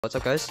What's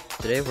up, guys?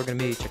 Today we're gonna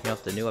be checking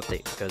out the new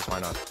update because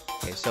why not?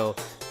 Okay, so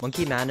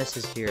Monkey Madness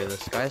is here.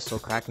 This guy is still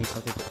cracking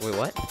something. Wait,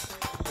 what?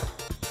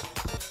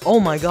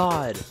 Oh my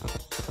god!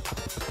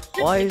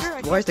 Why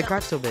is the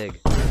crack so big?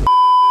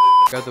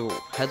 Got the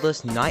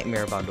Headless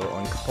Nightmare bundle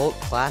on cult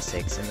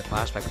classics in the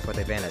flashback before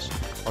they vanish.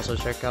 Also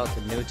check out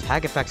the new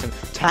tag effects and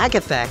tag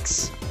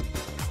effects.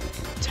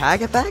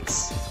 Tag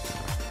effects?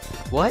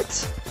 What?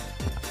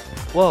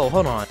 Whoa,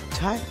 hold on.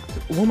 Tag.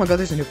 Oh my god,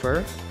 there's a new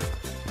fur.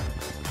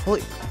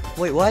 Holy.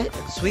 Wait, what?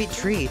 Sweet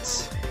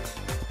treats.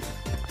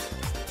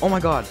 Oh my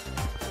god.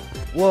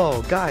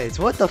 Whoa, guys,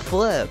 what the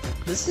flip?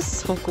 This is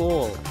so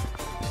cool.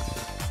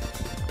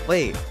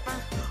 Wait.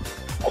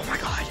 Oh my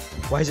god.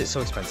 Why is it so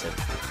expensive?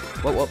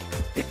 What?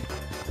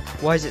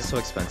 Why is it so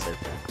expensive?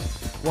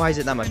 Why is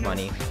it that much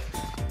money?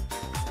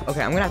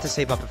 Okay, I'm gonna have to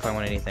save up if I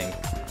want anything.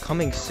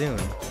 Coming soon.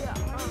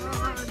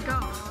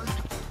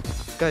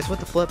 Guys, what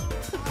the flip?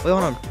 Wait,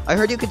 hold on. I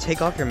heard you could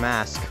take off your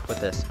mask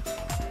with this.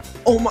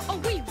 Oh my. Oh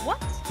wait, what?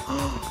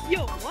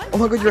 Yo, what? Oh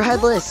my god, you're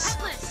headless.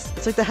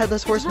 It's like the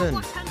Headless Horseman.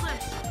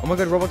 Headless. Oh my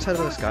god, Roblox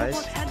Headless, guys.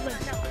 Roblox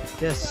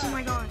Headless. Yes. Oh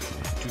my god.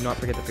 Do not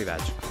forget the free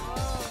badge.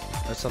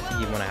 That's something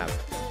you want to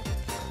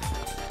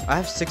have. I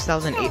have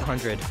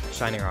 6,800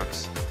 Shining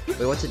Rocks.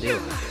 Wait, what to do?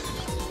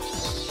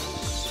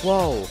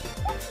 Whoa.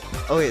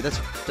 Oh wait, that's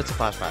a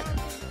flashback.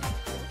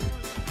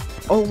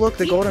 Oh look,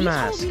 the golden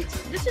mask.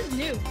 This is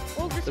new.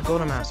 Oh, The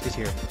golden mask is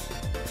here.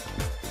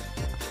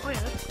 Oh yeah,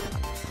 that's cool.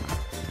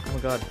 Oh my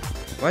god.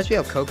 Reminds me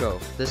of Coco.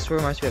 This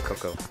reminds me of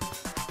Coco.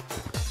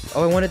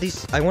 Oh, I wanted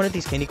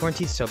these candy corn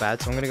teeth so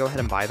bad, so I'm gonna go ahead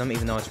and buy them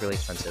even though it's really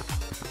expensive.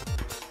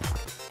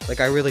 Like,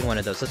 I really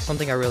wanted those. That's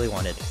something I really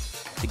wanted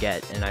to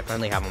get, and I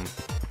finally have them.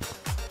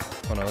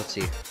 Hold on, let's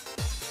see.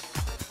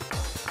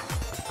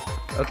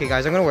 Okay,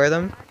 guys, I'm gonna wear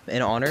them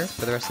in honor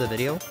for the rest of the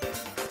video.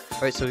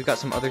 Alright, so we've got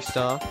some other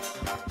stuff.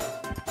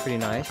 Pretty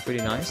nice,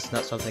 pretty nice.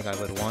 Not something I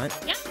would want.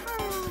 Yeah.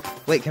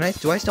 Wait,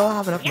 do I still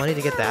have enough money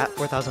to get that?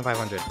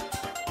 4,500.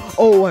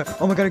 Oh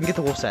my god, I can get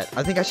the wolf set.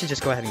 I think I should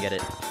just go ahead and get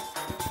it.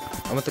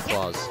 I want the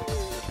claws.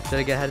 Should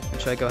I go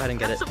ahead and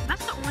get it?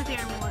 That's the only thing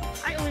I want.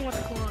 I only want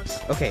the claws.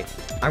 Okay,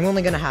 I'm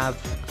only gonna have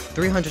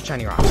 300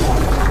 shiny rocks.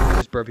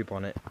 There's bird people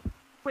on it.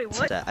 Wait,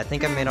 what? I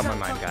think I made up my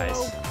mind,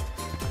 guys.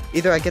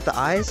 Either I get the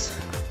eyes,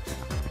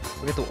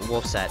 or get the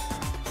wolf set.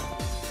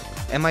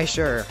 Am I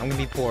sure? I'm gonna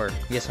be poor.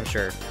 Yes, I'm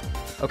sure.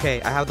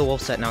 Okay, I have the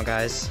wolf set now,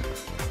 guys.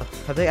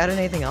 Have they added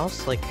anything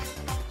else? Like...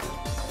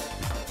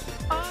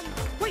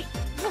 Wait,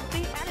 look,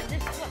 they added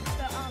this. Look,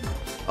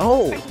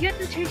 Oh! you have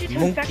to change it to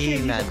Monkey infection music,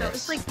 though. Madness.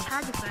 It's like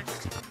tag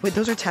effects. Wait,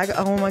 those are tag.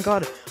 Oh my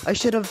god. I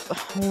should have.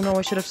 Oh no,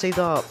 I should have saved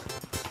up.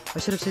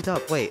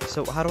 Wait,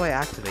 so how do I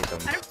activate them?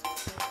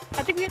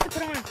 I think we have to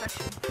put on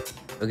infection.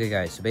 Okay,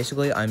 guys, so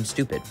basically, I'm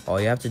stupid. All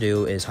you have to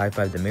do is high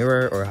five the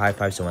mirror or high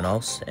five someone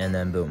else, and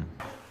then boom.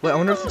 Wait, I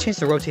wonder if they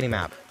changed the rotating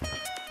map.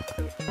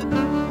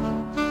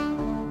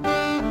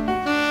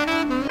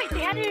 Wait,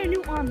 they added a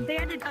new they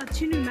added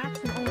 2 new maps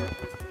in all.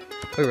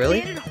 Wait, really?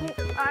 They added a whole,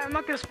 I'm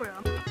not gonna spoil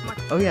them.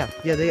 Oh yeah,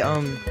 they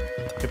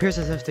it appears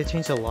as if they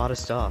changed a lot of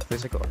stuff.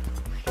 There's like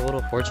a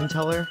little fortune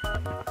teller.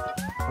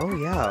 Oh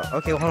yeah.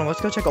 Okay, well, hold on.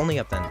 Let's go check Only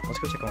Up then. Let's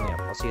go check Only Up.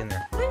 I'll see you in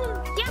there.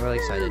 I'm really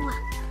excited.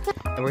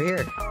 And we're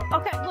here.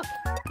 Okay, look.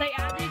 They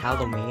added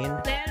Halloween.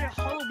 They added a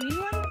Halloween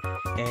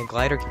one. And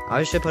glider.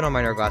 I should put on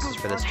my nerd glasses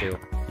for this too.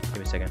 Give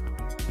me a second.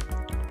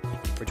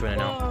 Which one I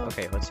know? Whoa.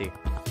 Okay, let's see.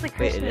 It's like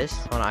Wait, it Christmas. is?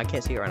 Hold on, I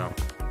can't see it right now.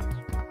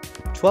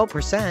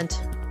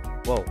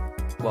 12%. Whoa.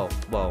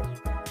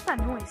 What's that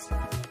noise?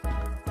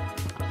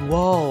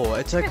 Whoa,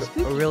 it's like Kinda a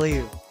spooky.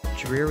 really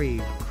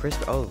dreary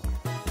Christmas. Oh,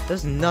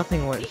 there's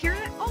nothing what. You hear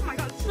that? Oh my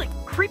god, this is like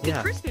creepy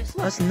Yeah. Christmas.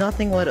 Look. That's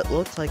nothing what it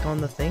looked like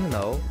on the thing,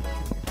 though.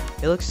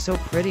 It looks so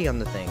pretty on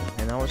the thing,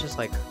 and that was just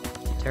like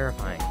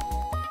terrifying.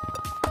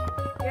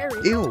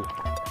 Scary. Ew,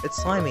 it's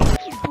slimy.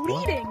 He's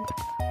bleeding.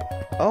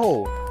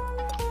 Oh,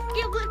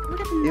 Yeah, look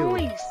at the Ew.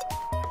 noise.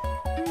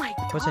 Oh my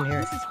god, What's in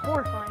here? this is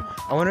horrifying.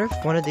 I wonder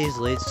if one of these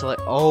leads to like.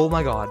 Oh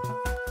my god.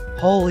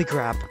 Holy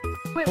crap.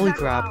 Wait, Holy back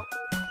crap. out.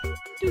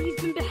 Dude, he's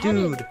been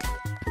beheaded. Dude.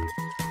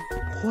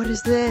 What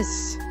is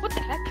this? What the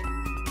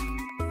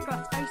heck?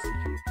 Got icy.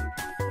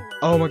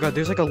 Oh my god,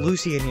 there's like a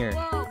Lucy in here.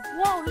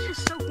 Whoa, this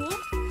is so cool.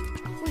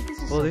 Wait,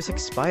 this is Well, so there's cool.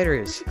 like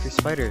spiders. There's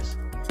spiders.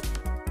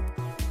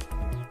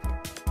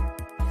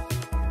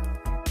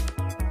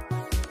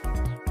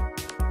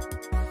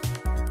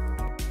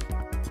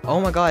 Oh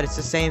my god, it's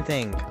the same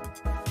thing.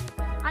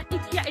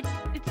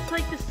 It's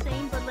like the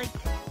same, but like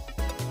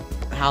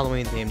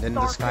Halloween themed, and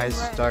the Dark sky's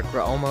and red. dark.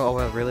 Oh my, oh,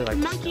 I really like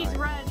the the monkey's sky.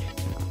 red.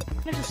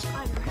 There's a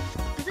spider.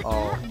 Does it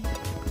Oh. do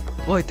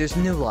that? Wait, there's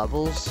new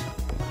levels?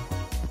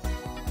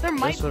 There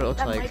might That's what it looks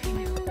that like. might be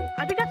new.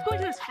 I think that's going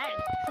to his head.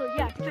 So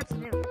yeah, I think that's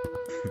new.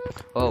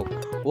 Oh,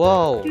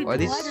 whoa, Dude, are the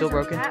these gliders still are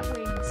broken? bat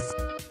wings.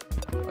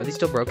 Are these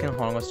still broken?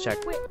 Hold on, let's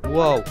check. Wait.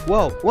 Whoa,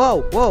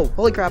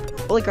 holy crap,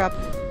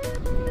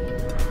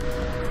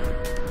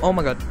 Oh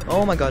my god,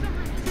 oh my god.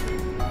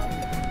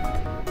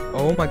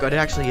 Oh my god, it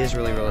actually is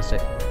really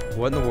realistic.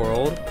 What in the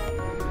world?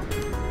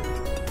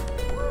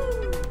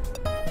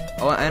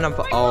 Oh, and I'm.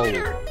 Oh.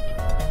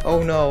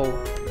 Oh no.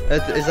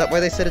 Is that why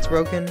they said it's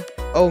broken?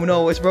 Oh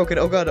no, it's broken.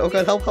 Oh god,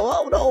 help,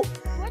 oh no!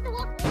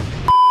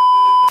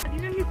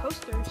 These are new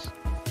posters.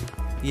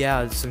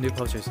 Yeah, some new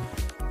posters.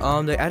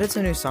 They added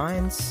some new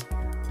signs.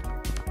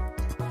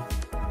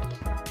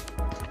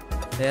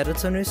 That's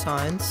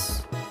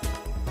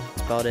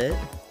about it,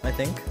 I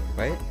think,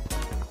 right?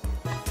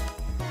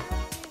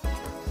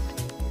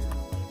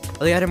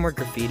 Oh, they added more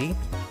graffiti.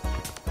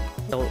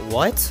 Oh,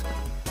 what?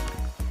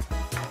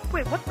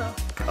 Wait, what the?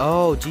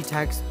 Oh,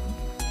 G-tag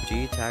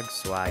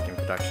swag in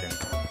production.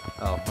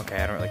 Oh, okay,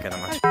 I don't really care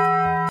that much.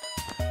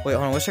 Wait,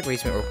 hold on, let's check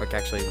basement real quick,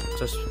 actually,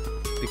 just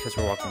because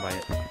we're walking by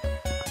it.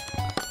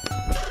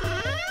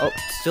 Oh,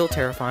 still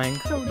terrifying,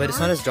 but it's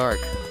not as dark.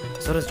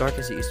 It's not as dark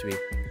as it used to be.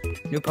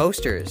 New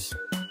posters,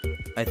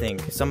 I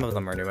think. Some of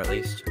them are new, at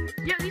least.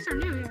 Yeah, these are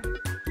new, yeah.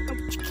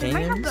 They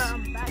might have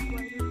the back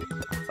lighting.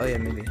 Oh yeah,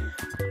 maybe.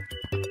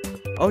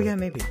 Oh yeah,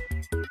 maybe.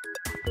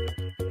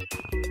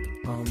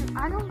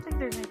 I don't think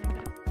there's anything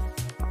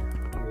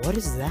good. What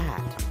is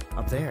that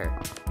up there?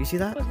 You see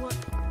that? What?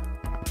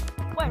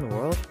 What in the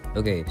world?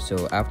 Okay,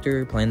 so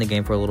after playing the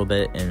game for a little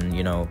bit and,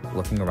 you know,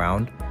 looking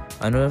around,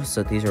 I noticed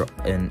that these are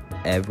in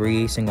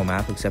every single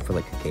map except for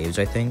like caves,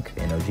 I think,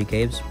 in OG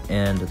caves,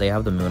 and they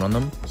have the moon on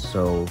them,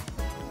 so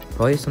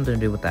probably something to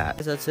do with that.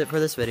 That's it for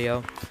this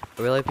video.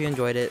 I really hope you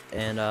enjoyed it,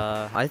 and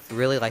I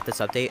really like this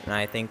update, and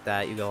I think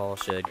that you all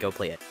should go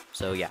play it.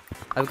 So yeah,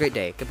 have a great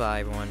day.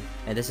 Goodbye, everyone.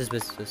 And this is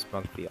Business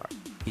Monk VR.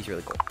 He's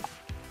really cool.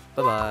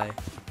 Bye-bye.